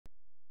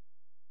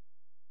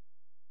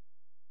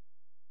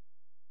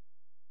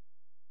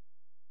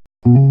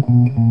Okay,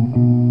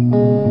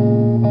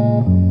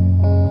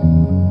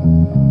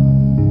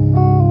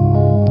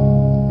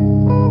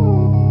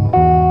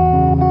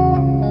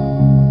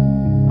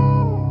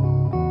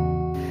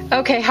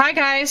 hi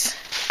guys.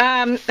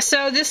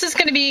 So this is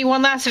going to be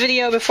one last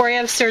video before I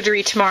have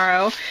surgery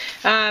tomorrow.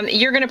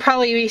 You're going to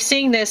probably be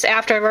seeing this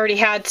after I've already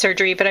had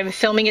surgery, but I'm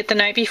filming it the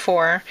night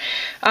before.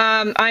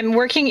 I'm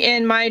working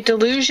in my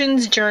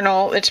Delusions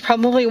journal. It's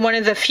probably one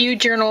of the few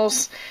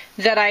journals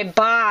that I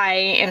buy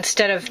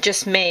instead of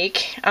just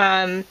make.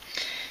 I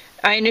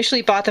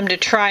initially bought them to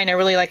try, and I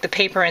really like the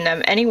paper in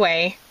them.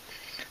 Anyway,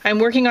 I'm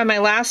working on my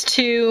last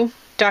two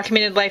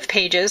documented life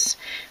pages.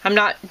 I'm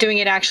not doing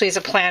it actually as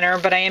a planner,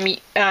 but I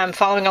am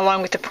following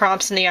along with the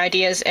prompts and the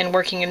ideas and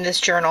working in this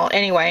journal.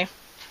 Anyway,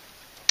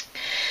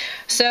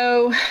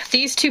 so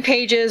these two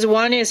pages,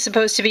 one is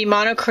supposed to be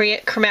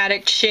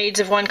monochromatic shades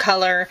of one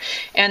color,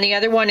 and the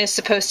other one is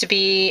supposed to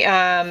be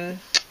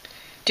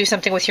do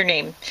something with your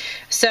name.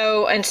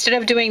 So instead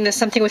of doing this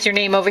something with your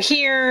name over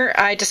here,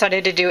 I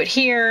decided to do it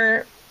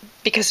here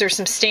because there's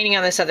some staining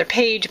on this other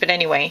page. But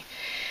anyway,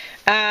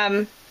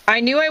 I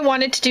knew I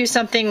wanted to do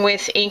something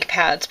with ink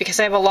pads because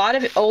I have a lot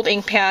of old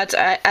ink pads.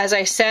 As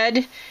I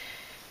said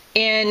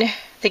in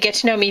the Get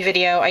to Know Me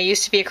video, I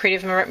used to be a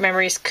creative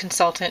memories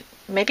consultant.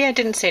 Maybe I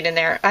didn't say it in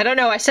there. I don't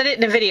know. I said it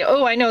in a video.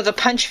 Oh, I know, the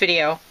punch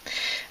video.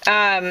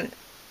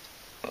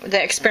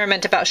 The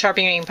experiment about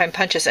sharpening ink by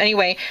punches.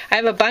 Anyway, I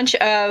have a bunch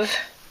of,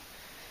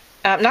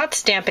 not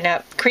Stampin'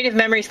 Up, creative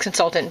memories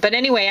consultant. But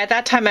anyway, at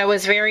that time I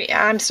was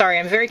I'm sorry,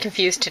 I'm very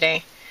confused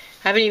today.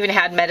 I haven't even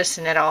had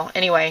medicine at all.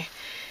 Anyway,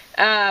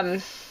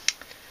 at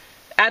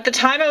the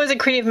time I was a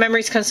creative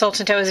memories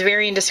consultant, I was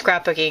very into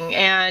scrapbooking,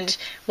 and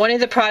one of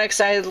the products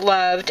I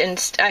loved, and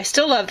I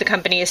still love the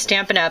company, is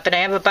Stampin' Up, and I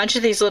have a bunch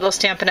of these little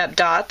Stampin' Up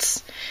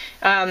dots.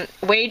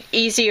 Way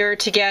easier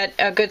to get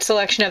a good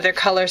selection of their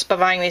colors by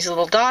buying these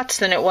little dots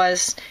than it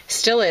was,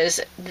 still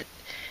is,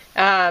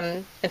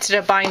 instead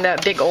of buying the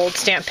big old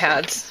stamp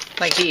pads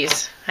like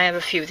these. I have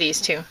a few of these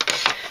too.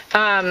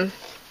 And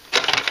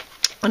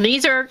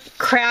these are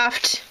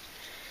craft.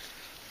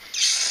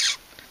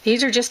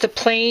 These are just a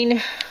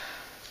plain,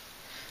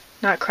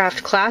 not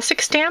craft,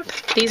 classic stamp.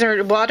 These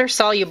are water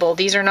soluble.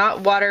 These are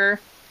not water,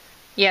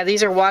 yeah,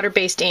 these are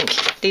water-based ink.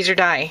 These are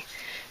dye.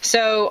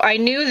 So I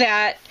knew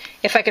that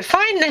if I could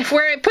find them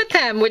where I put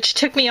them, which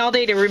took me all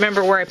day to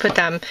remember where I put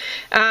them,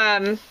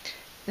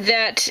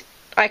 that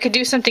I could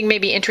do something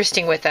maybe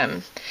interesting with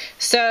them.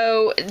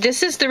 So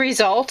this is the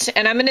result,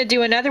 and I'm going to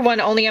do another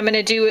one, only I'm going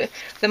to do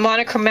the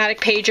monochromatic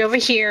page over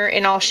here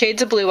in all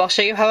shades of blue. I'll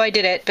show you how I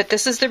did it, but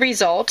this is the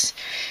result,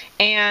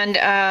 and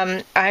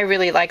I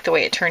really like the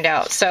way it turned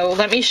out. So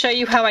let me show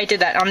you how I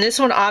did that. On this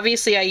one,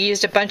 obviously, I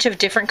used a bunch of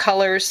different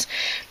colors.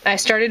 I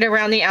started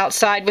around the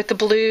outside with the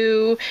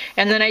blue,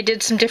 and then I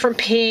did some different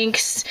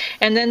pinks,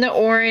 and then the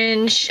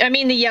orange,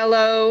 the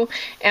yellow,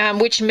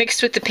 which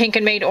mixed with the pink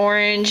and made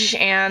orange,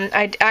 and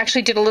I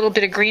actually did a little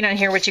bit of green on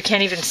here, which you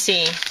can't even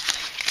see.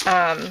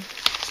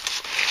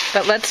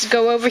 But let's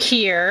go over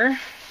here,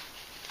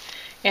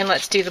 and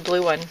let's do the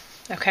blue one,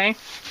 okay?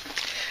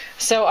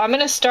 So I'm going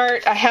to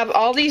start, I have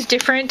all these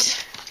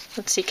different,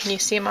 let's see, can you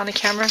see them on the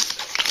camera?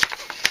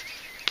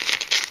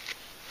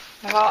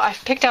 Well,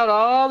 I've picked out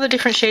all the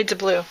different shades of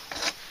blue.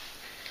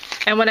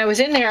 And when I was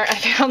in there, I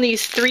found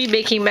these three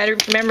Making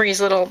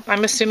Memories little,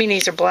 I'm assuming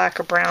these are black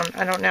or brown,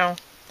 I don't know.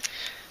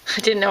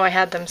 I didn't know I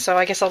had them, so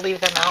I guess I'll leave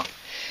them out.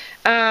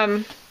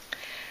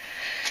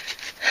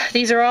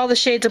 These are all the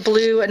shades of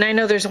blue, and I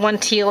know there's one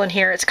teal in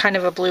here. It's kind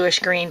of a bluish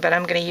green, but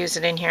I'm going to use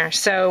it in here.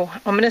 So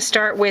I'm going to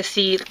start with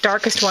the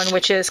darkest one,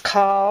 which is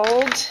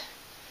called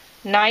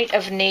Night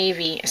of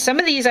Navy. Some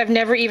of these I've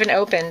never even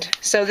opened,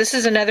 so this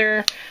is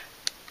another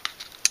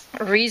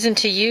reason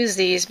to use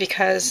these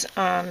because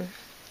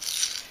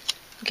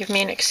give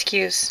me an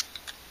excuse.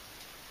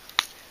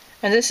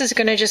 And this is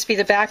going to just be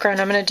the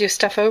background. I'm going to do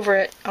stuff over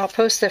it. I'll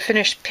post the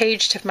finished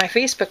page to my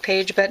Facebook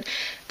page, but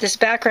this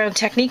background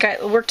technique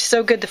worked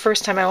so good the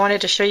first time. I wanted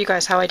to show you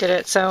guys how I did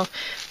it. So I'm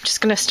just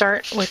going to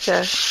start with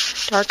the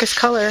darkest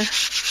color.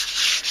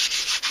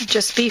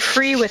 Just be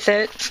free with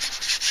it.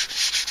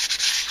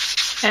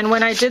 And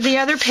when I did the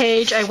other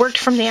page, I worked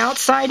from the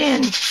outside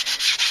in.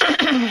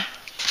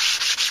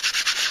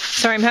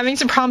 Sorry, I'm having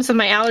some problems with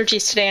my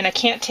allergies today, and I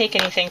can't take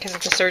anything because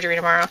it's a surgery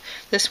tomorrow.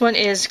 This one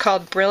is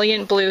called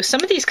Brilliant Blue.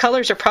 Some of these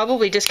colors are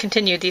probably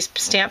discontinued. These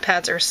stamp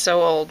pads are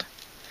so old.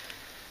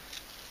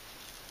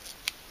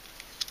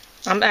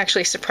 I'm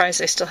actually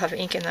surprised they still have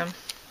ink in them.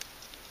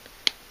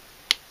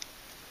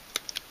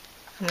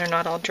 And they're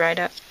not all dried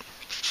up.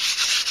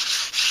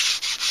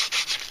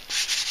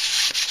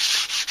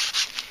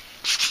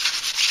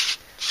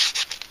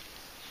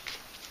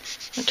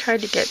 I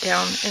tried to get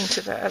down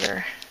into the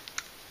other.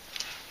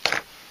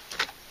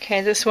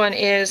 Okay, this one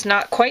is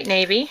not quite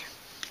navy.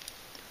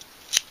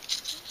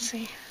 Let's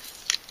see.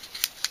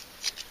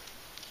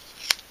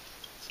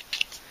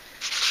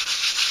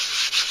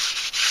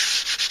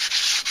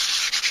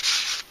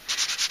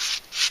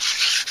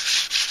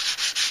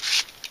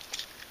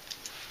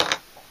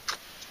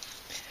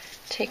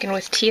 Taken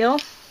with teal.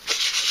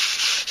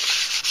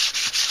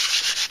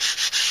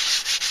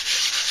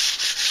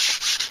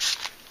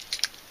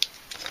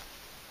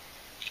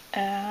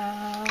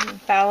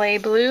 clay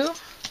blue.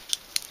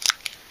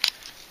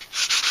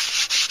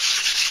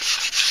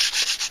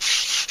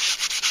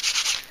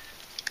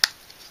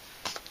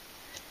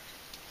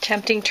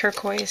 Tempting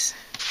turquoise.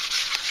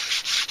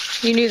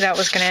 You knew that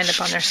was going to end up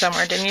on there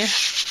somewhere, didn't you?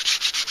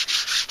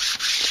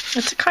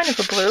 It's a kind of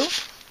a blue.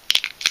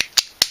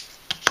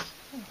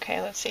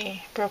 Okay, let's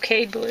see.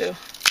 Brocade blue.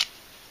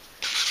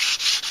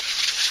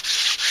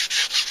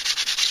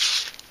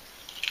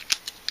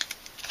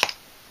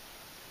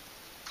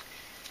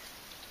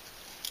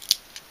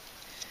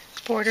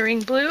 Bordering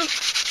blue. It's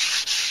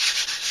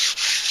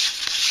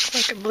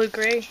like a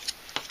blue-gray.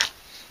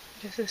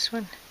 What is this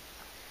one?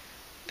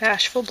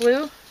 Bashful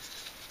blue. It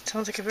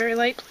sounds like a very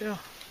light blue.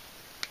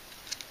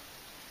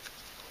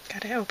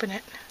 Gotta open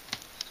it.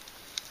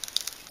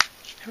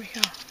 There we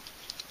go.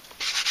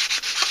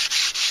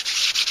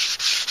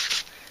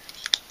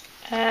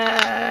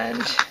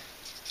 And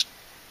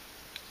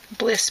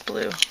Bliss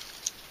blue.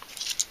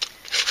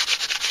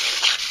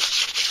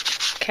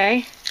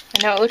 Okay.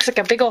 I know it looks like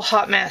a big old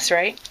hot mess,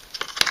 right?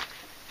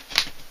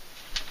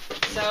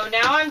 So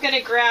now I'm going to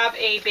grab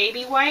a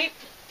baby wipe.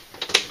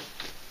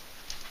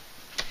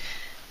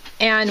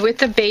 And with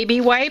the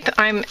baby wipe,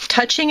 I'm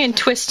touching and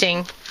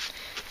twisting.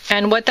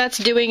 And what that's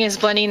doing is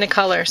blending the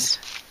colors.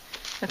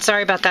 And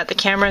sorry about that, the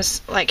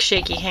camera's like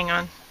shaky. Hang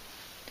on.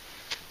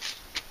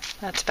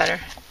 That's better.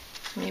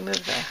 Let me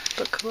move the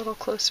book a little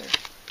closer.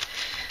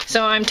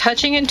 So I'm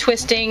touching and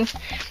twisting.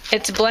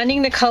 It's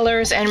blending the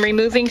colors and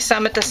removing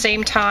some at the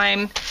same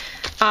time.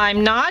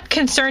 I'm not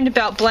concerned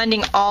about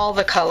blending all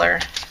the color.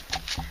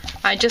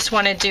 I just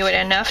want to do it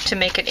enough to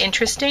make it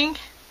interesting.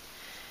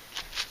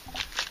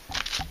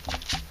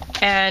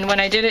 And when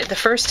I did it the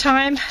first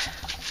time,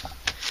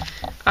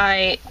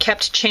 I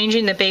kept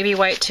changing the baby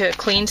white to a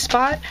clean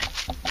spot.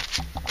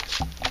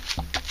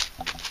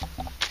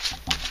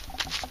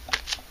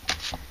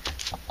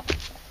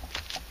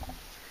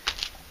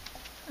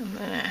 I'm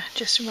gonna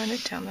just run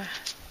it down the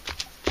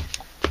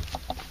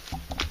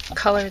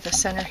color the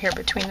center here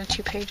between the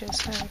two pages.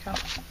 There we go.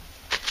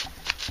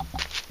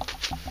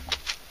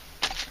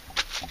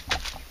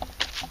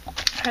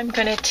 I'm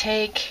gonna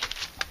take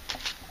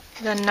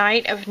the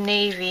Night of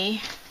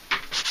Navy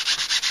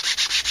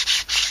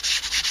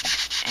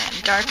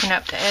and darken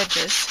up the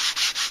edges.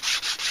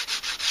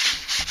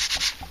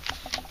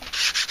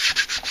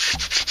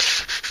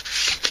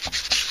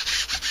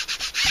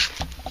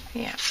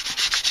 Yeah.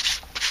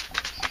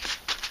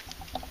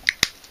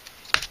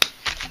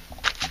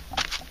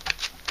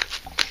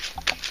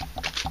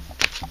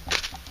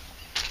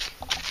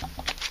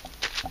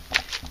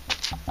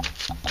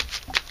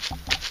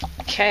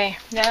 Okay,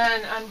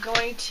 then I'm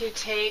going to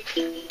take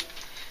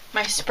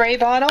my spray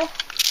bottle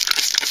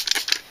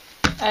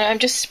and I'm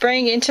just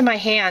spraying into my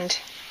hand,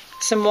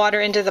 some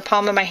water into the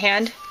palm of my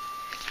hand.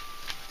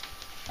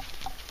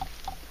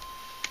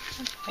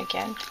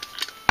 Again.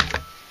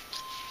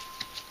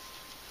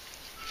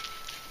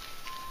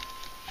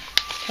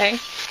 Okay,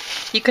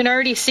 you can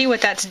already see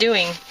what that's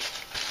doing.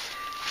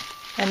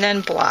 And then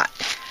blot.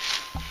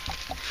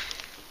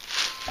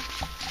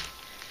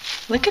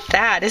 Look at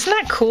that, isn't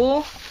that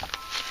cool?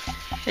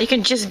 You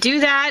can just do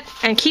that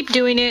and keep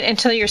doing it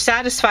until you're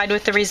satisfied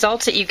with the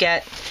results that you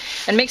get.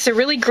 And makes a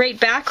really great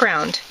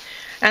background.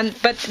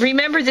 But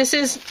remember, this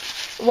is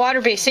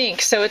water-based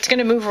ink, so it's going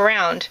to move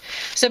around.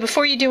 So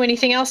before you do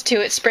anything else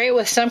to it, spray it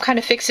with some kind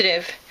of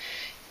fixative.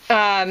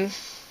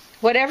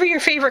 Whatever your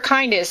favorite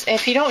kind is.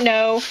 If you don't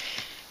know,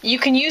 you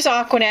can use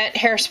Aquanet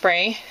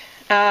hairspray.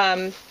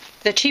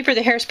 The cheaper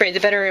the hairspray, the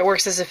better it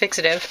works as a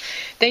fixative.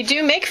 They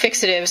do make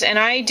fixatives, and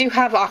I do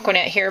have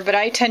Aquanet here, but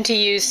I tend to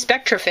use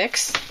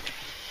Spectrafix,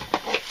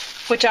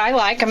 which I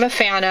like, I'm a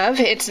fan of.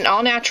 It's an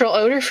all-natural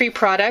odor-free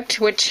product,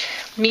 which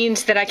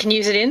means that I can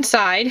use it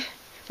inside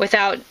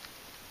without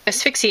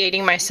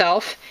asphyxiating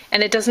myself,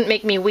 and it doesn't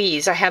make me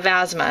wheeze. I have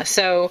asthma,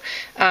 so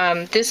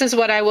this is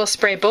what I will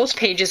spray both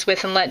pages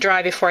with and let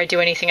dry before I do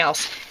anything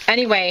else.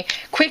 Anyway,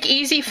 quick,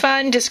 easy,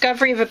 fun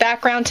discovery of a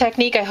background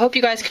technique. I hope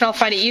you guys can all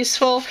find it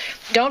useful.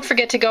 Don't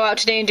forget to go out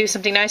today and do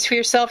something nice for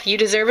yourself. You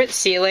deserve it.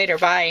 See you later.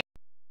 Bye.